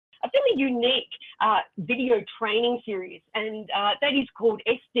a fairly unique video training series, and that is called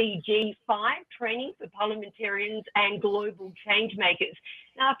SDG5 Training for Parliamentarians and Global Changemakers.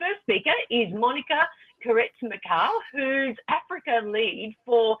 Now, our first speaker is Monica Karetz-Makar, who's Africa lead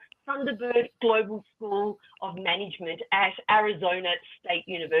for Thunderbird Global School of Management at Arizona State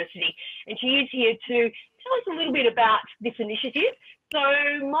University. And she is here to tell us a little bit about this initiative. So,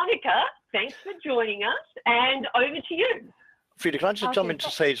 Monica, thanks for joining us, and over to you. Frida, can I just jump in to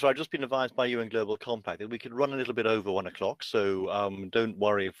say, so I've just been advised by UN Global Compact that we could run a little bit over 1 o'clock. So don't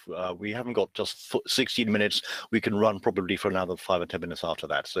worry if we haven't got just 16 minutes. We can run probably for another 5 or 10 minutes after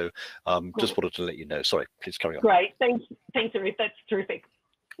that. So just wanted to let you know. Sorry, please carry on. Great. Thanks, Arif. That's terrific.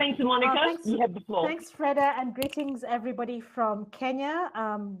 Thanks, Monica. You have the floor. Thanks, Freda, and greetings, everybody from Kenya.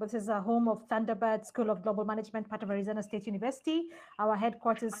 This is a home of Thunderbird School of Global Management, part of Arizona State University, our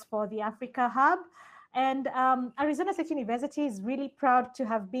headquarters for the Africa Hub. And Arizona State University is really proud to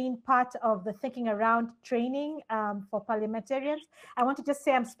have been part of the Thinking Around training for parliamentarians. I want to just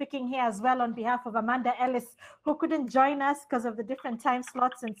say I'm speaking here as well on behalf of Amanda Ellis, who couldn't join us because of the different time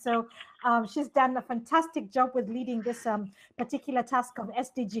slots. And so she's done a fantastic job with leading this particular task of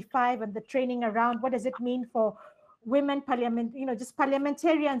SDG5 and the training around what does it mean for women just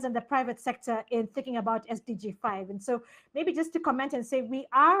parliamentarians and the private sector in thinking about SDG5. And so maybe just to comment and say we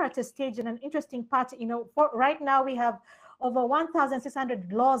are at a stage in an interesting part, for right now we have over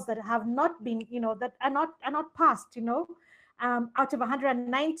 1,600 laws that have not been, that are not passed, out of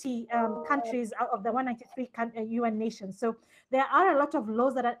 190 countries out of the 193 UN nations. So there are a lot of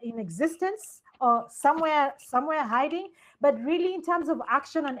laws that are in existence or somewhere hiding, but really in terms of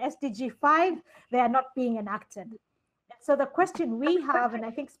action on SDG5, they are not being enacted. So the question we have, and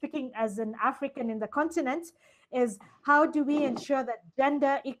I think speaking as an African in the continent, is how do we ensure that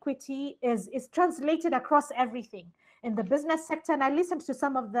gender equity is translated across everything in the business sector? And I listened to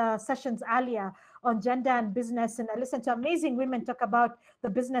some of the sessions earlier on gender and business, and I listened to amazing women talk about the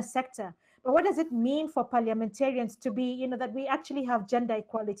business sector. But what does it mean for parliamentarians to be, that we actually have gender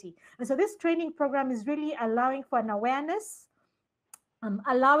equality? And so this training program is really allowing for an awareness,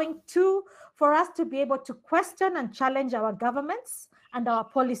 allowing for us to be able to question and challenge our governments and our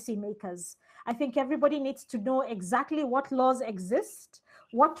policy makers. I think everybody needs to know exactly what laws exist,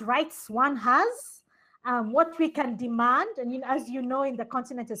 what rights one has, what we can demand. And as you know, in the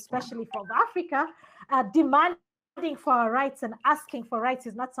continent, especially from Africa, demanding for our rights and asking for rights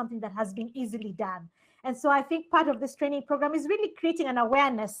is not something that has been easily done. And so I think part of this training program is really creating an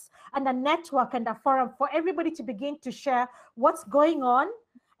awareness and a network and a forum for everybody to begin to share what's going on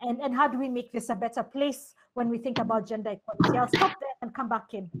and how do we make this a better place when we think about gender equality. I'll stop there and come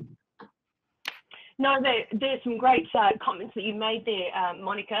back in. No, there's some great comments that you made there,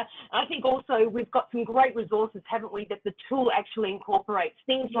 Monica. I think also we've got some great resources, haven't we, that the tool actually incorporates.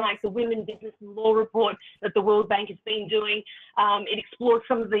 Things like the Women Business and Law Report that the World Bank has been doing. It explores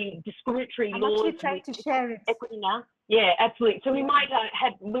some of the discriminatory laws. I'm actually trying to share it. Equity now. Yeah, absolutely. So we might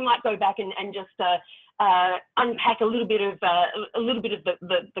go back and just unpack a little bit of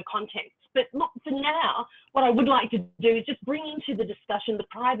the context. But look, for now, what I would like to do is just bring into the discussion the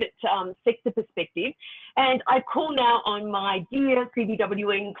private sector perspective. And I call now on my dear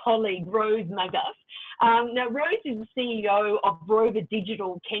CBWN colleague, Rose Magath. Now, Rose is the CEO of Rover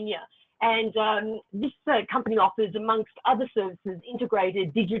Digital Kenya. And this company offers, amongst other services,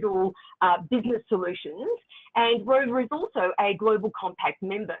 integrated digital business solutions. And Rover is also a Global Compact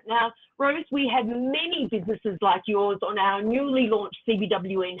member. Now, Rose, we have many businesses like yours on our newly launched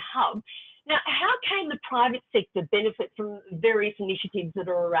CBWN Hub. Now, how can the private sector benefit from various initiatives that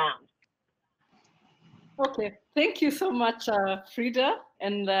are around? Okay, thank you so much, Frida,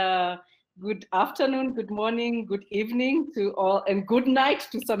 and good afternoon, good morning, good evening to all, and good night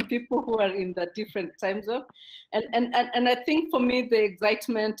to some people who are in the different time zone. And I think for me, the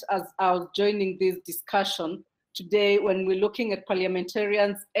excitement as I was joining this discussion today when we're looking at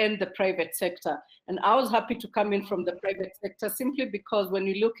parliamentarians and the private sector. And I was happy to come in from the private sector simply because when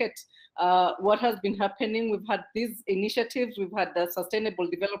you look at what has been happening, we've had these initiatives, we've had the Sustainable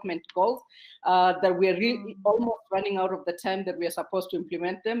Development Goals that we're really almost running out of the time that we are supposed to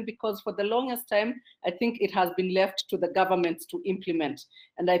implement them, because for the longest time, I think it has been left to the governments to implement.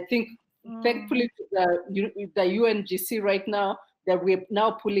 And I think thankfully to the UNGC right now, that we're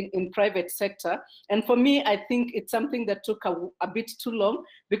now pulling in private sector. And for me, I think it's something that took a bit too long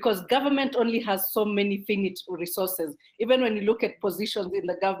because government only has so many finite resources. Even when you look at positions in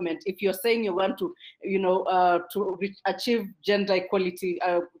the government, if you're saying you want to, achieve gender equality,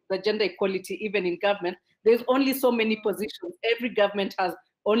 the gender equality even in government, there's only so many positions. Every government has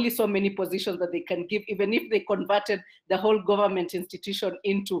only so many positions that they can give, even if they converted the whole government institution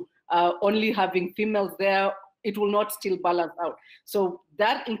into only having females there, it will not still balance out. So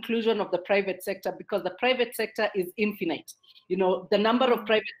that inclusion of the private sector, because the private sector is infinite. You know, the number of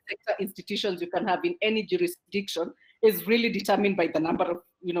private sector institutions you can have in any jurisdiction is really determined by the number of,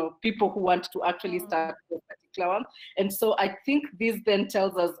 you know, people who want to actually start a particular one. And so I think this then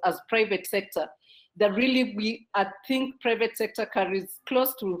tells us as private sector that really I think private sector carries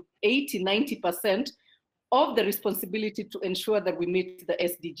close to 80–90% of the responsibility to ensure that we meet the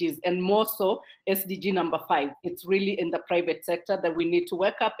SDGs, and more so SDG number 5. It's really in the private sector that we need to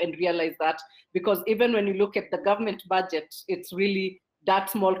wake up and realize that, because even when you look at the government budget, it's really that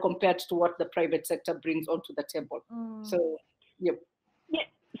small compared to what the private sector brings onto the table. So, yep. Yeah,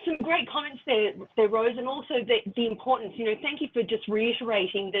 some great comments there, Rose, and also the importance, you know, thank you for just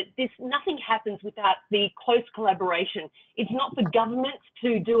reiterating that nothing happens without the close collaboration. It's not for governments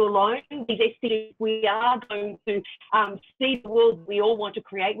to do alone. These SDGs, we are going to see the world we all want to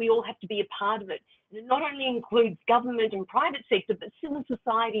create. We all have to be a part of it. And it not only includes government and private sector, but civil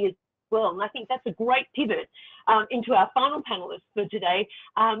society as well. And I think that's a great pivot into our final panelists for today,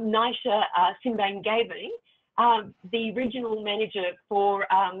 Naisha Simbangaving, the Regional Manager for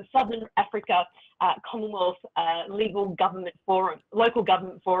Southern Africa Commonwealth Local Government Forum.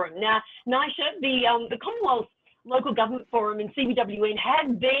 Now, Naisha, the Commonwealth Local Government Forum and CBWN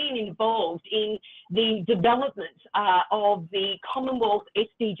have been involved in the development of the Commonwealth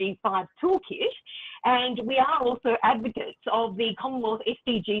SDG5 Toolkit, and we are also advocates of the Commonwealth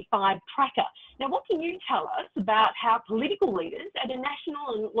SDG5 Tracker. Now, what can you tell us about how political leaders at a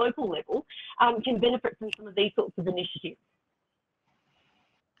national and local level can benefit from some of these sorts of initiatives?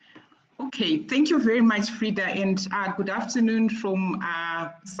 Okay, thank you very much, Frida, and good afternoon from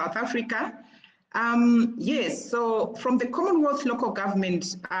South Africa. Yes, so from the Commonwealth Local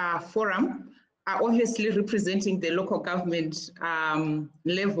Government Forum, obviously representing the local government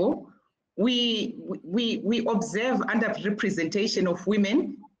level, we observe underrepresentation of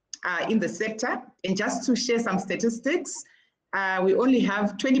women in the sector. And just to share some statistics, we only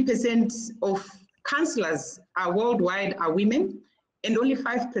have 20% of councillors worldwide are women, and only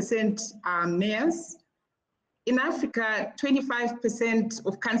 5% are mayors. In Africa, 25%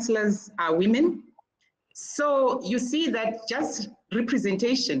 of councillors are women. So you see that just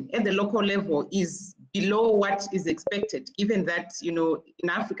representation at the local level is below what is expected, given that, you know, in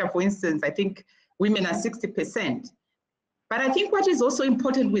Africa, for instance, I think women are 60%. But I think what is also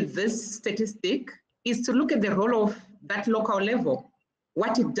important with this statistic is to look at the role of that local level,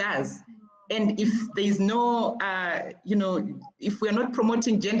 what it does. And if there is no, you know, if we're not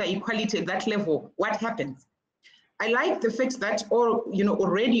promoting gender equality at that level, what happens? I like the fact that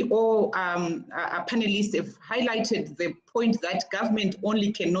already all panelists have highlighted the point that government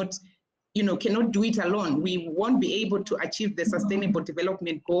only cannot do it alone. We won't be able to achieve the Sustainable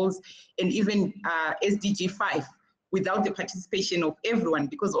Development Goals and even SDG5 without the participation of everyone,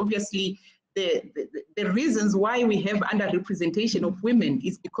 because obviously the reasons why we have underrepresentation of women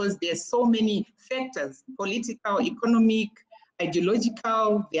is because there are so many factors: political, economic,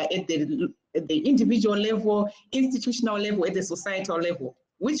 ideological, they are at the individual level, institutional level, at the societal level,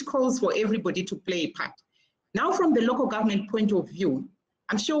 which calls for everybody to play a part. Now, from the local government point of view,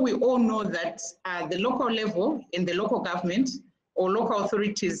 I'm sure we all know that the local level and the local government or local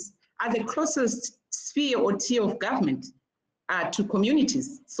authorities are the closest sphere or tier of government to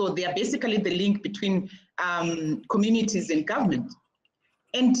communities. So they are basically the link between communities and government.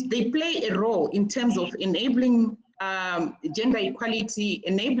 And they play a role in terms of enabling gender equality,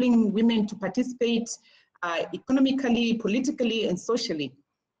 enabling women to participate economically, politically, and socially.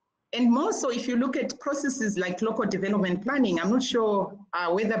 And more so, if you look at processes like local development planning, I'm not sure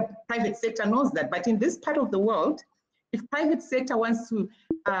whether private sector knows that, but in this part of the world, if private sector wants to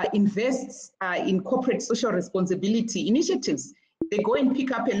invest in corporate social responsibility initiatives, they go and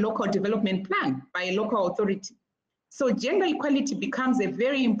pick up a local development plan by a local authority. So gender equality becomes a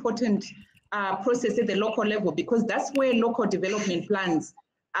very important process at the local level, because that's where local development plans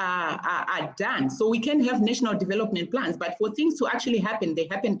are done. So we can have national development plans, but for things to actually happen, they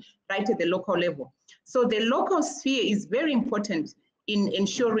happen right at the local level. So the local sphere is very important in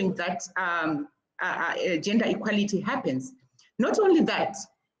ensuring that gender equality happens. Not only that,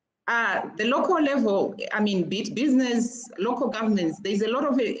 the local level, I mean, be it business, local governments, there's a lot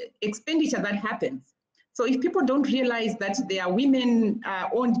of expenditure that happens. So if people don't realize that there are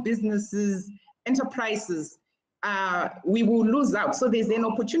women-owned businesses, enterprises, we will lose out. So there's an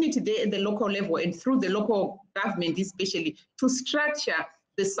opportunity there at the local level and through the local government especially to structure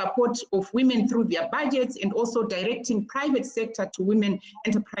the support of women through their budgets, and also directing private sector to women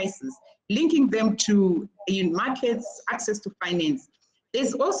enterprises, linking them to markets, access to finance.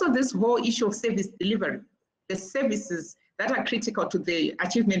 There's also this whole issue of service delivery, the services that are critical to the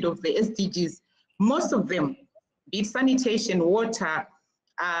achievement of the SDGs. Most of them, be it sanitation, water,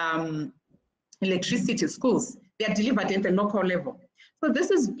 electricity, schools, they are delivered at the local level. So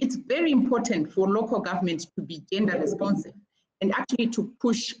it's very important for local government to be gender responsive and actually to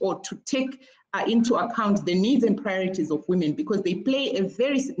push or to take into account the needs and priorities of women, because they play a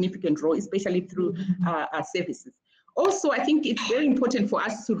very significant role, especially through our services. Also, I think it's very important for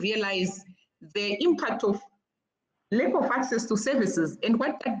us to realize the impact of lack of access to services and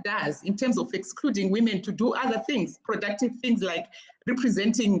what that does in terms of excluding women to do other things, productive things like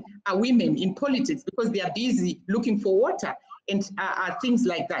representing women in politics, because they are busy looking for water and things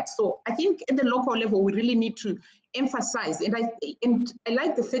like that. So I think at the local level, we really need to emphasize, and I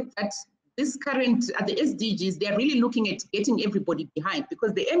like the fact that this current, the SDGs, they're really looking at getting everybody behind,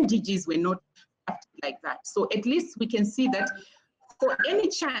 because the MGGs were not like that. So at least we can see that for any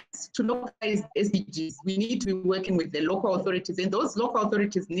chance to localize SDGs, we need to be working with the local authorities, and those local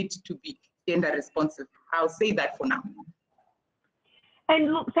authorities need to be gender responsive. I'll say that for now.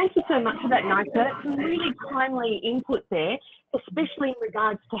 And look, thank you so much for that, Nisa. Some really timely input there, especially in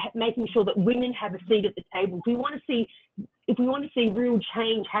regards to making sure that women have a seat at the table. If we want to see real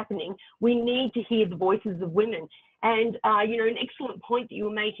change happening, we need to hear the voices of women. And, you know, an excellent point that you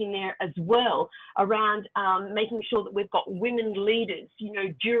were making there as well around making sure that we've got women leaders, you know,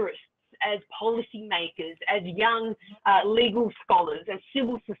 jurists, as policymakers, as young legal scholars, as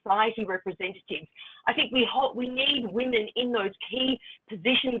civil society representatives. I think we need women in those key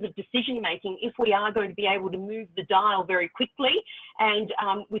positions of decision making if we are going to be able to move the dial very quickly and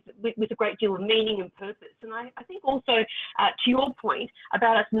with a great deal of meaning and purpose. And I think also to your point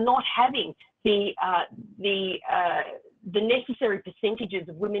about us not having the necessary percentages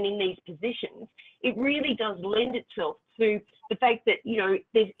of women in these positions, it really does lend itself to the fact that, you know,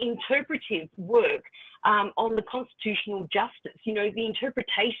 there's interpretive work on the constitutional justice. You know, the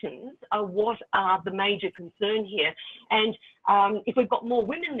interpretations are what are the major concern here. And if we've got more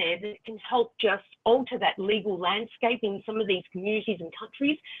women there, that can help just alter that legal landscape in some of these communities and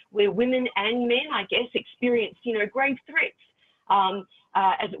countries where women and men, I guess, experience, you know, grave threats.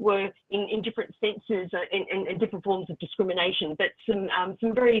 As it were, in different senses and different forms of discrimination, but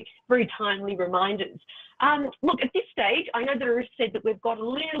some very, very timely reminders. Look, at this stage, I know that Arif said that we've got a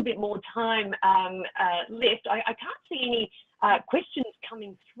little bit more time left. I can't see any questions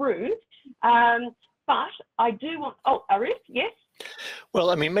coming through, but I do want, oh, Arif, yes? Well,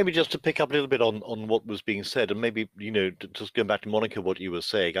 I mean, maybe just to pick up a little bit on what was being said, and maybe, you know, just going back to Monica, what you were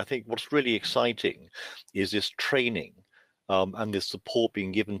saying, I think what's really exciting is this training and this support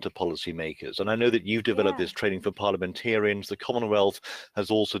being given to policymakers. And I know that you've developed this training for parliamentarians. The Commonwealth has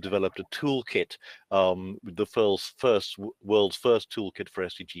also developed a toolkit, the world's first toolkit for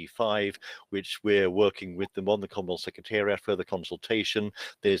SDG5, which we're working with them on the Commonwealth Secretariat, further consultation.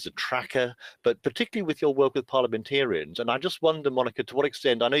 There's a tracker, but particularly with your work with parliamentarians. And I just wonder, Monica, to what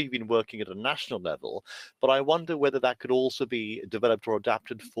extent, I know you've been working at a national level, but I wonder whether that could also be developed or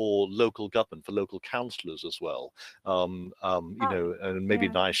adapted for local government, for local councillors as well. You know, and maybe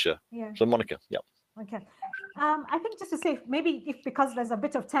Nisha. So Monica, Okay. I think just to say, maybe because there's a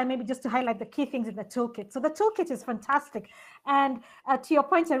bit of time, maybe just to highlight the key things in the toolkit. So the toolkit is fantastic, and to your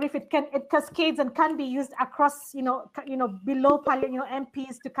point, Arif, it cascades and can be used across, below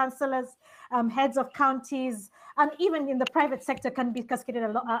MPs to councillors, heads of counties, and even in the private sector can be cascaded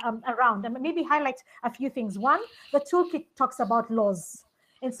around. And maybe highlight a few things. One, the toolkit talks about laws.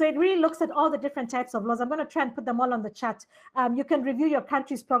 And so it really looks at all the different types of laws. I'm going to try and put them all on the chat. You can review your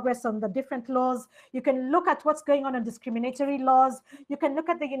country's progress on the different laws. You can look at what's going on discriminatory laws. You can look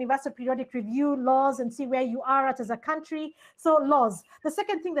at the Universal Periodic Review laws and see where you are at as a country. So laws. The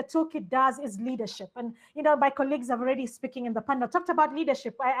second thing the toolkit does is leadership. And, my colleagues have already speaking in the panel talked about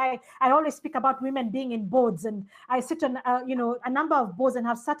leadership. I always speak about women being in boards, and I sit on, a number of boards and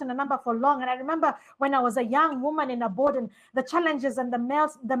have sat on a number for long. And I remember when I was a young woman in a board and the challenges and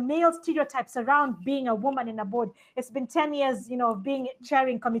the male stereotypes around being a woman in a board. It's been 10 years, of being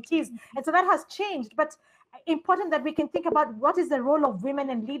chairing committees. And so that has changed. But important that we can think about what is the role of women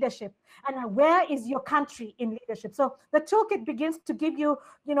in leadership and where is your country in leadership. So the toolkit begins to give you,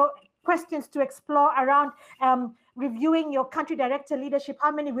 questions to explore around reviewing your country director leadership.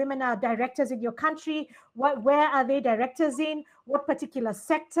 How many women are directors in your country? Where are they directors in? What particular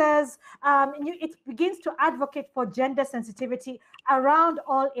sectors? It begins to advocate for gender sensitivity around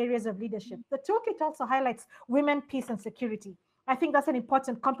all areas of leadership. The toolkit also highlights women, peace, and security. I think that's an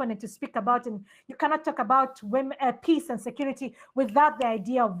important component to speak about, and you cannot talk about women, peace and security without the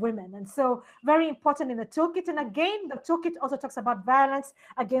idea of women. And so very important in the toolkit. And again, the toolkit also talks about violence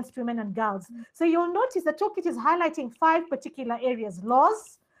against women and girls. So you'll notice the toolkit is highlighting 5 particular areas: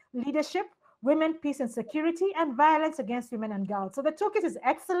 laws, leadership, women, peace and security, and violence against women and girls. So the toolkit is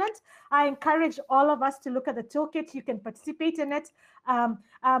excellent. I encourage all of us to look at the toolkit. You can participate in it. I'm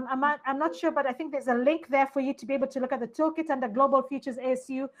not sure, but I think there's a link there for you to be able to look at the toolkit under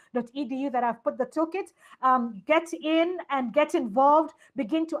globalfuturesasu.edu that I've put the toolkit. Get in and get involved,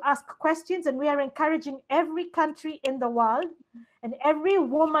 begin to ask questions, and we are encouraging every country in the world and every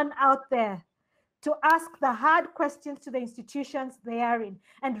woman out there to ask the hard questions to the institutions they are in.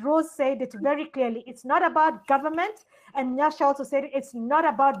 And Rose said it very clearly. It's not about government. And Nyasha also said it's not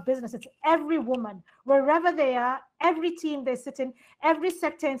about business. It's every woman, wherever they are, every team they sit in, every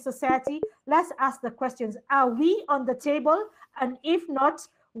sector in society. Let's ask the questions. Are we on the table? And if not,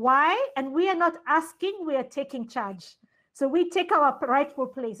 why? And we are not asking, we are taking charge. So we take our rightful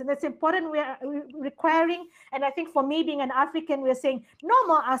place, and it's important. We are requiring, and I think for me being an African, we're saying no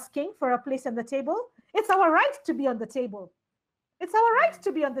more asking for a place on the table. It's our right to be on the table. It's our right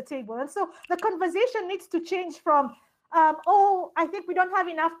to be on the table. And so the conversation needs to change from, oh, I think we don't have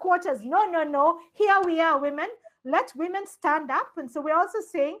enough quotas. No, no, no. Here we are, women. Let women stand up. And so we're also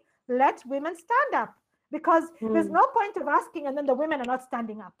saying, let women stand up, because there's no point of asking and then the women are not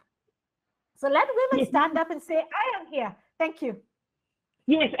standing up. So let women stand up and say, I am here. Thank you.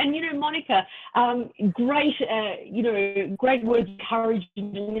 Yes, and you know, Monica, great, great words of courage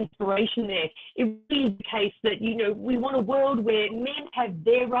and inspiration there. It really is the case that, you know, we want a world where men have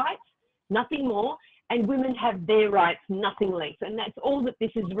their rights, nothing more, and women have their rights, nothing less. And that's all that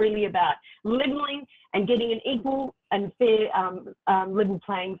this is really about, leveling and getting an equal and fair level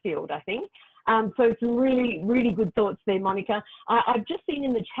playing field, I think. So some really, really good thoughts there, Monica. I've just seen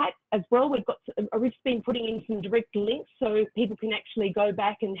in the chat as well, we've just been putting in some direct links so people can actually go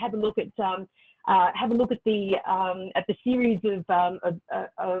back and have a look at the series of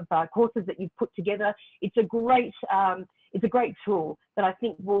courses that you've put together. It's a great tool that I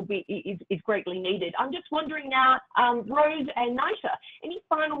think is greatly needed. I'm just wondering now, Rose and Nisha, any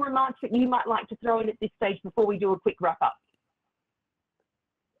final remarks that you might like to throw in at this stage before we do a quick wrap up?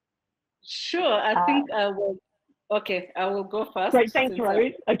 Sure, I think I will. Okay, I will go first. Great, thanks,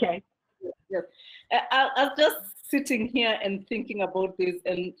 Rose. Okay. Yes. I was just sitting here and thinking about this,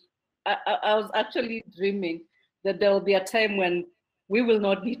 and I was actually dreaming that there will be a time when we will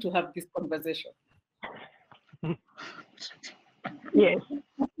not need to have this conversation. Yes. It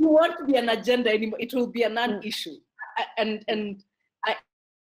won't be an agenda anymore. It will be a non-issue, and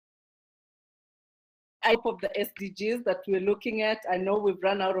I hope the SDGs that we're looking at, I know we've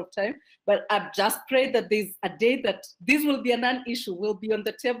run out of time, but I've just prayed that there's a day that this will be a non-issue, will be on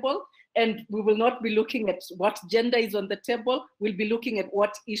the table, and we will not be looking at what gender is on the table, we'll be looking at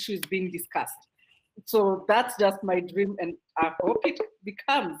what issue is being discussed. So that's just my dream, and I hope it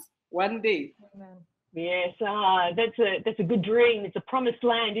becomes one day. Yes, that's a good dream. It's a promised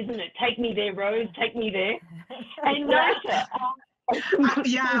land, isn't it? Take me there, Rose, take me there. And Nisha.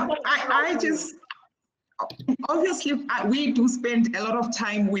 I just, obviously, we do spend a lot of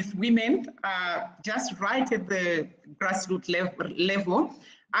time with women, just right at the grassroots level.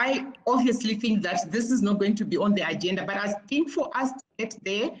 I obviously think that this is not going to be on the agenda, but I think for us to get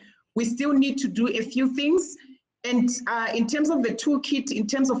there, we still need to do a few things. And in terms of the toolkit, in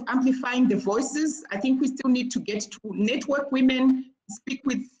terms of amplifying the voices, I think we still need to get to network women, speak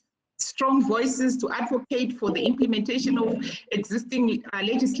with strong voices, to advocate for the implementation of existing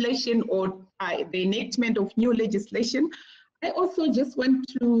legislation or the enactment of new legislation. I also just want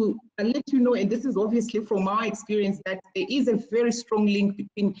to let you know, and this is obviously from our experience, that there is a very strong link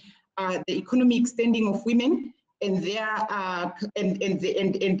between the economic standing of women and their and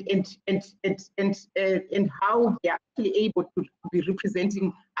how they are actually able to be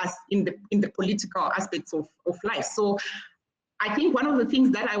representing us in the political aspects of life. So I think one of the things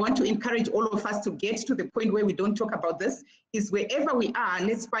that I want to encourage all of us to get to the point where we don't talk about this is wherever we are,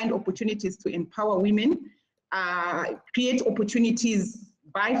 let's find opportunities to empower women, create opportunities,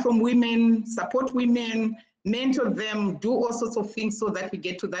 buy from women, support women, mentor them, do all sorts of things so that we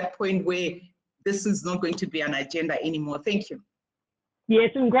get to that point where this is not going to be an agenda anymore. Thank you.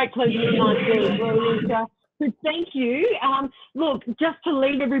 Yes, some great closing remarks there, Veronica. So thank you. Look, just to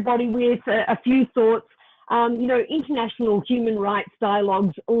leave everybody with a few thoughts, you know, international human rights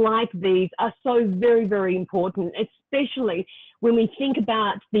dialogues like these are so very, very important, especially when we think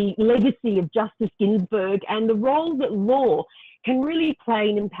about the legacy of Justice Ginsburg and the role that law can really play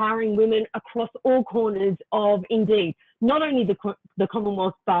in empowering women across all corners of, indeed, not only the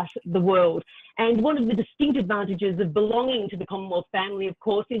Commonwealth, but the world. And one of the distinct advantages of belonging to the Commonwealth family, of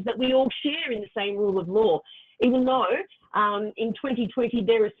course, is that we all share in the same rule of law. Even though in 2020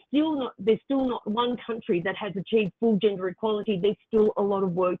 there's still not one country that has achieved full gender equality, there's still a lot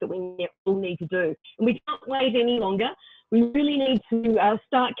of work that we all need to do. And we can't wait any longer. We really need to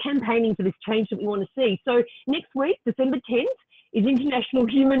start campaigning for this change that we want to see. So next week, December 10th, is International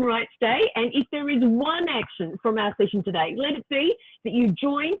Human Rights Day, and if there is one action from our session today, let it be that you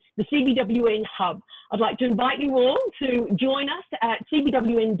join the CBWN Hub. I'd like to invite you all to join us at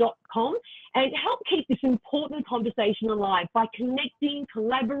cbwn.com and help keep this important conversation alive by connecting,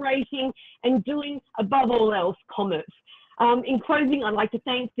 collaborating, and doing, above all else, commerce. In closing, I'd like to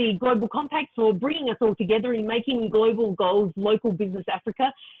thank the Global Compact for bringing us all together in making global goals local business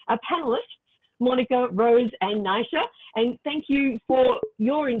Africa. Our panelists, Monica, Rose and Naisha, and thank you for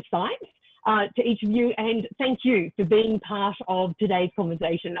your insights to each of you, and thank you for being part of today's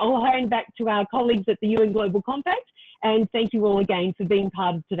conversation. I'll hand back to our colleagues at the UN Global Compact, and thank you all again for being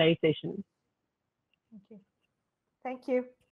part of today's session. Thank you. Thank you.